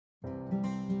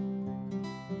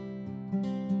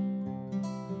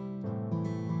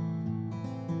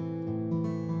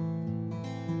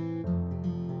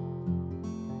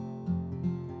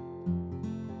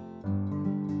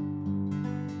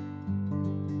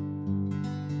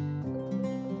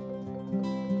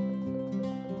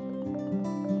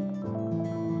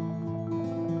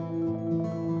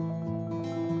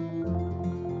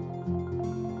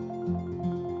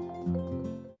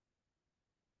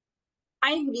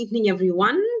Hi, good evening,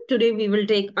 everyone. Today we will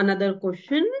take another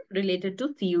question related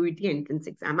to CUET entrance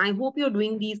exam. I hope you're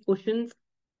doing these questions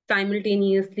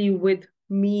simultaneously with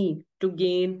me to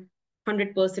gain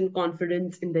 100%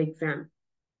 confidence in the exam.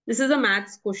 This is a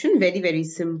maths question, very, very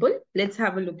simple. Let's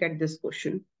have a look at this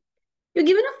question. You're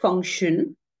given a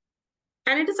function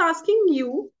and it is asking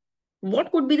you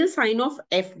what could be the sign of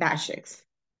f dash x.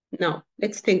 Now,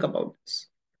 let's think about this.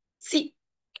 See,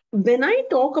 when I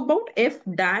talk about f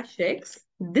dash x,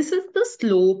 this is the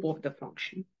slope of the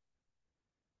function.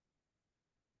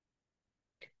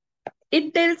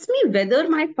 It tells me whether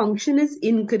my function is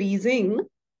increasing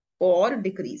or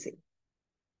decreasing.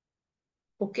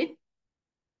 Okay.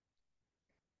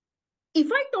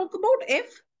 If I talk about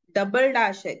f double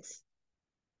dash x,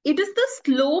 it is the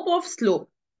slope of slope.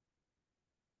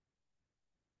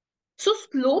 So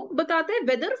slope बताता है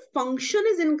whether function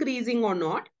is increasing or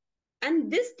not,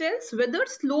 and this tells whether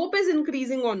slope is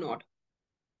increasing or not.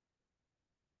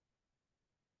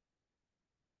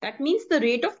 That means the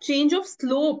rate of change of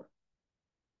slope,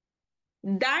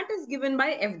 that is given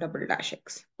by f double dash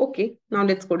x. Okay, now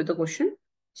let's go to the question.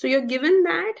 So you're given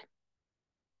that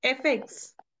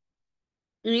fx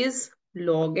is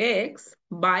log x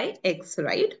by x,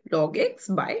 right? Log x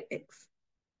by x.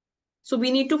 So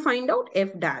we need to find out f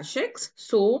dash x.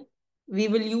 So we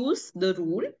will use the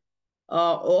rule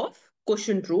of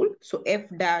quotient rule. So f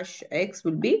dash x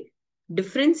will be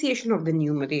differentiation of the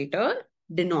numerator,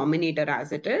 denominator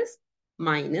as it is,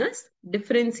 minus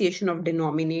differentiation of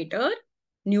denominator,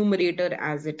 numerator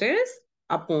as it is,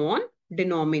 upon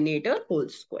denominator whole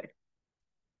square.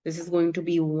 This is going to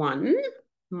be 1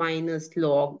 minus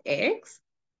log x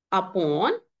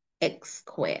upon x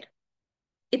square.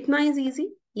 Itna is easy.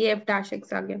 Ye f dash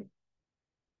x aa gaya.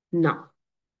 Now,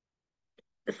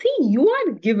 see, you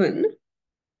are given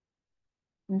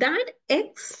that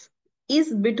x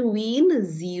is between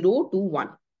 0 to 1.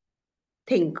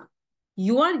 Think,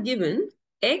 you are given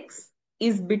x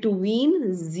is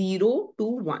between 0 to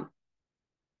 1.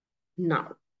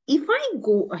 Now, if I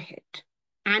go ahead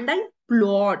and I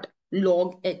plot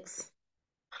log x,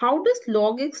 how does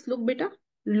log x look, beta?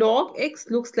 Log x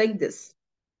looks like this.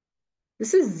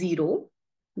 This is 0.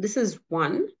 This is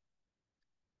 1.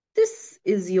 This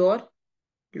is your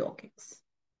log x.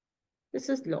 This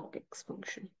is log x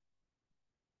function.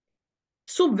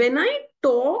 So when I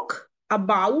talk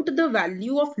about the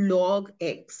value of log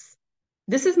x,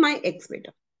 this is my x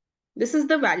beta. This is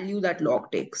the value that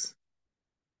log takes.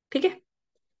 Okay?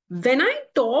 When I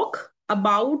talk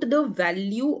about the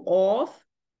value of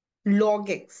log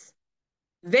x,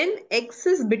 when x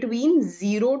is between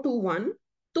 0 to 1,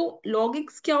 so log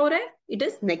x kya ho raha hai? It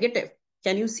is negative.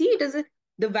 Can you see? It is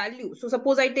the value. So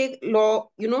suppose I take log,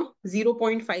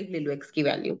 0.5 le lo x ki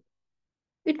value.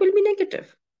 It will be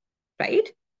negative, right?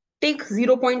 Take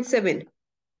 0.7.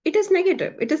 It is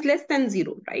negative. It is less than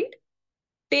 0, right?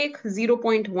 Take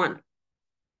 0.1.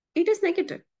 It is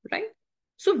negative, right?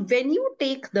 So when you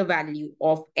take the value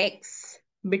of x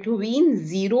between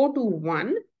 0 to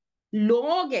 1,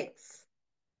 log x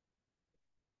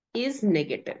is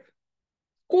negative.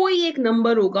 कोई एक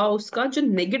number होगा उसका जो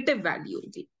negative value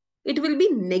होगी. It will be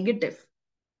negative.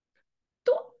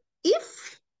 तो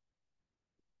if,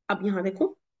 अब यहां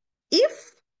देखो,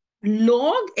 if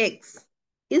log x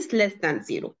is less than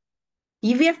 0,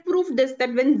 we have proved this,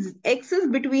 that when x is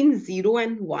between 0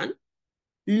 and 1,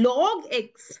 log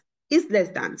x is less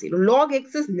than 0. Log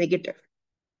x is negative.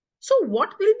 So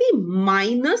what will be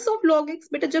minus of log x?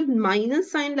 बेटा जब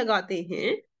minus sign लगाते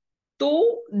हैं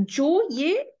तो जो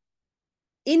ये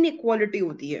inequality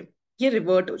होती है ये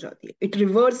रिवर्ट हो जाती है. It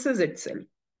reverses itself.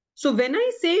 So when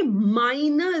I say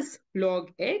minus log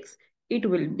x, it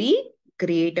will be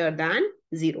greater than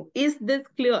 0. Is this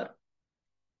clear?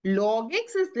 Log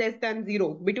x is less than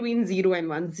 0, between 0 and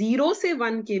 1. 0 से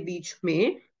 1 के बीच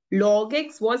में log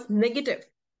x was negative.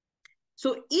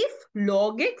 So if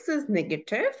log x is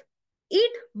negative,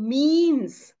 it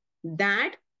means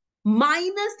that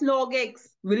minus log x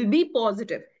will be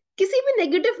positive. किसी भी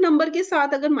negative number के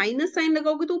साथ अगर minus sign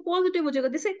लगाओगे तो पॉजिटिव हो जाएगा.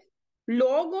 जैसे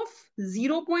log of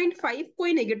 0.5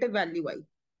 कोई नेगेटिव वैल्यू आई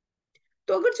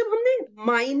तो अगर जब हमने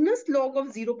माइनस लॉग ऑफ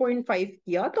 0.5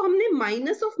 किया तो हमने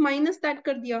माइनस ऑफ माइनस दैट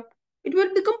कर दिया, it will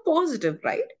become positive,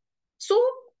 right? So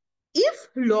if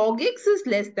log x is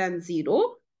less than 0,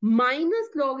 minus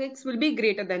log x will be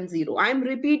greater than 0. I am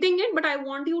repeating it, but I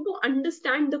want you to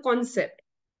understand the concept.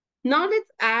 Now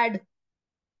let's add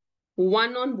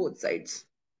 1 on both sides.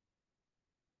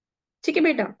 ठीक है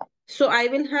बेटा? So I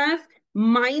will have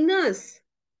minus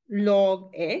log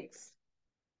x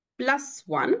plus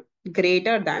 1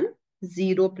 greater than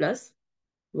 0 plus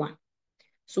 1.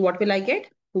 So what will I get?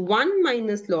 1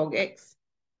 minus log x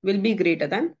will be greater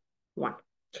than 1.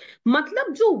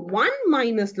 मतलब जो 1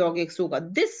 minus log x होगा,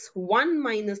 this 1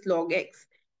 minus log x,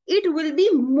 it will be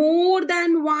more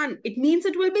than 1. It means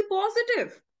it will be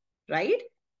positive, right?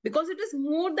 Because it is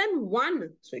more than 1,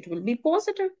 so it will be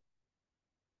positive.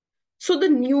 So the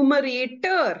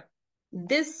numerator,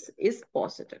 this is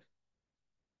positive.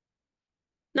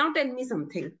 Now tell me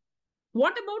something.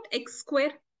 What about x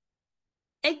square?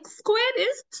 X square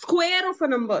is square of a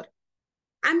number.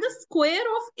 And the square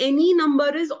of any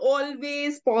number is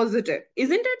always positive,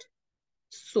 isn't it?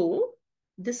 So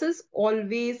this is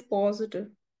always positive.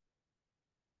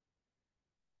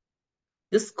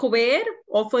 The square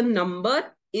of a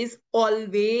number is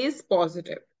always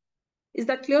positive. Is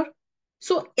that clear?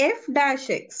 So f dash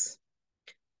x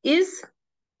is,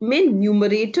 main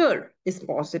numerator is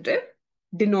positive,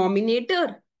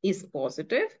 denominator is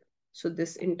positive. So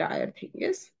this entire thing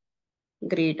is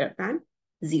greater than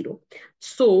 0.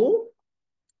 So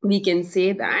we can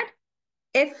say that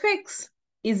fx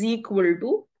is equal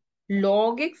to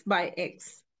log x by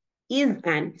x is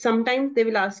an, sometimes they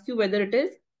will ask you whether it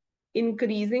is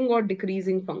increasing or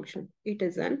decreasing function. It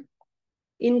is an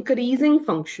increasing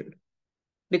function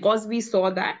because we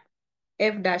saw that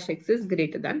f dash x is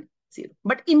greater than 0.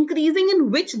 But increasing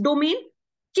in which domain?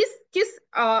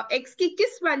 X की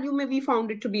किस value में we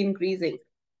found it to be increasing?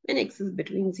 When x is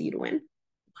between 0 and 1.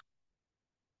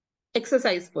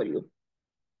 Exercise for you.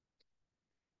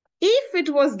 If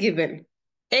it was given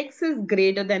x is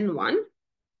greater than 1,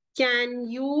 can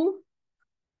you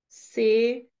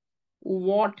say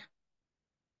what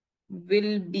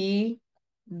will be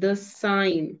the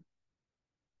sign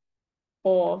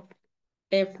of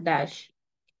f dash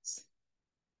x?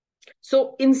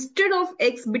 So instead of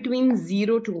x between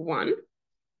 0 to 1,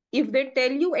 if they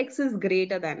tell you x is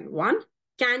greater than 1,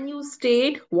 can you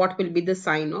state what will be the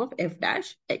sign of f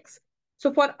dash x?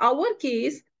 So for our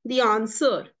case, the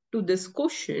answer to this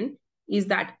question is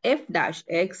that f dash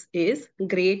x is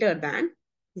greater than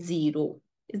 0.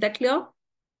 Is that clear?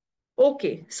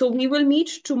 Okay, so we will meet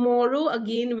tomorrow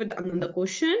again with another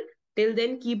question. Till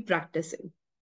then, keep practicing.